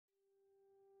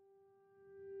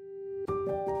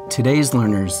Today's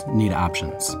learners need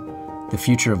options. The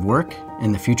future of work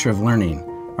and the future of learning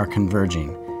are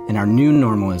converging, and our new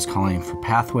normal is calling for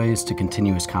pathways to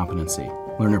continuous competency.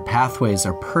 Learner pathways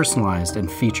are personalized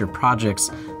and feature projects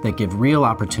that give real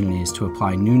opportunities to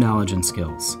apply new knowledge and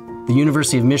skills. The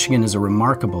University of Michigan is a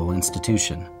remarkable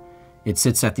institution. It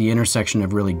sits at the intersection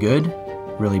of really good,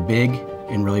 really big,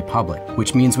 and really public,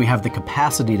 which means we have the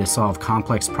capacity to solve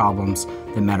complex problems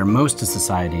that matter most to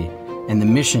society and the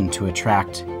mission to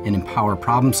attract and empower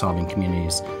problem-solving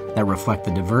communities that reflect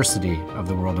the diversity of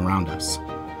the world around us.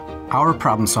 Our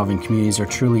problem-solving communities are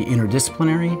truly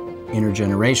interdisciplinary,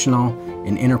 intergenerational,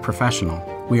 and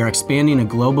interprofessional. We are expanding a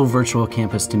global virtual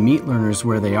campus to meet learners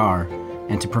where they are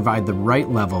and to provide the right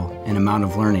level and amount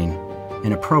of learning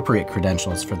and appropriate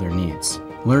credentials for their needs.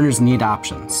 Learners need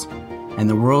options, and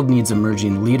the world needs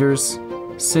emerging leaders,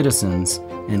 citizens,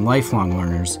 and lifelong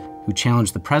learners who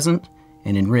challenge the present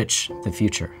and enrich the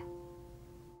future.